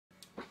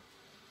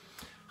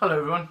Hello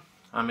everyone,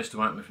 I'm Mr.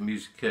 Wightman from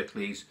Music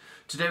Kirklees.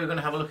 Today we're going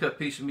to have a look at a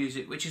piece of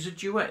music which is a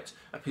duet,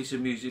 a piece of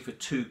music for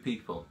two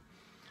people.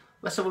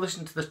 Let's have a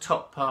listen to the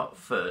top part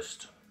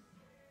first.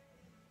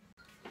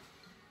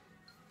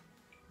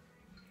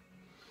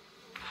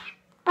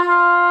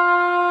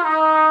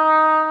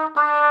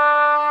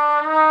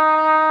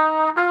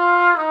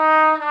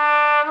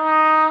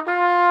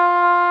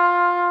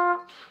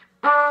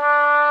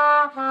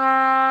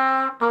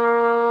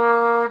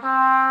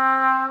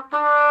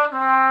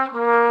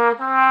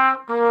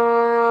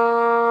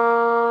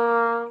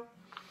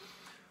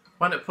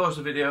 Why not pause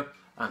the video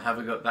and have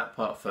a go at that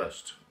part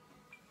first.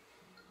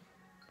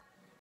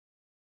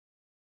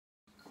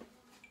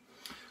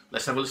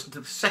 Let's have a listen to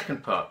the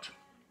second part.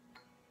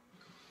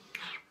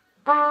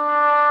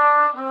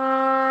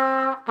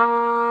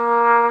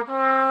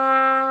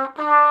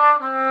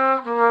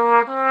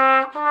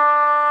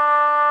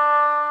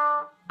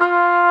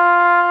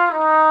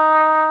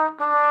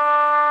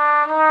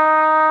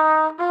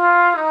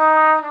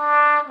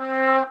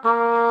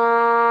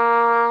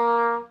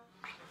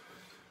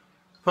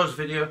 Pause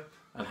the video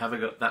and have a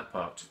go at that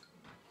part.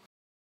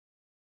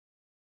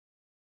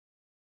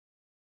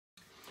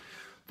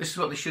 This is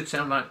what they should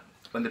sound like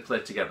when they're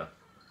played together.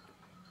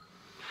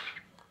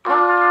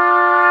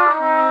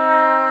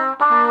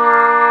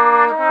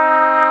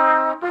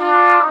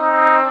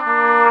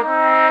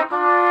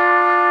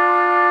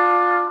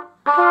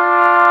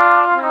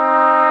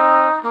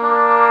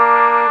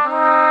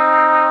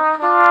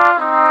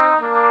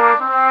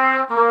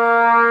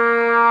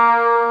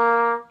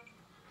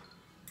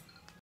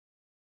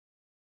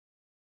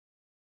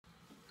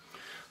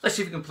 Let's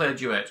see if you can play a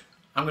duet.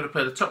 I'm going to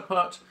play the top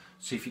part,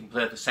 see if you can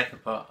play the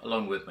second part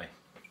along with me.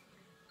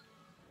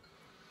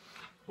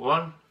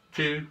 1,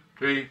 2,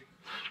 3.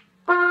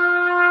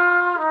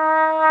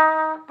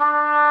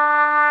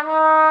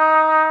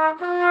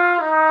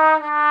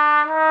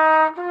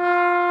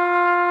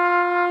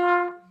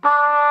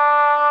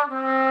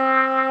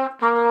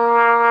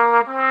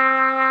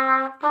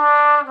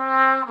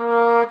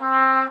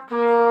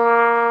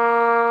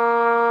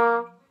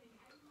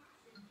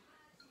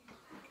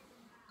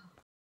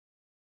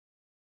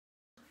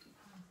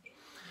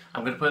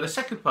 I'm going to play the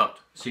second part,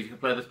 see if you can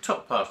play the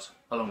top part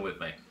along with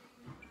me.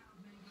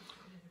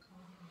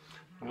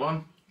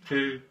 1,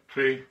 2,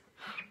 3.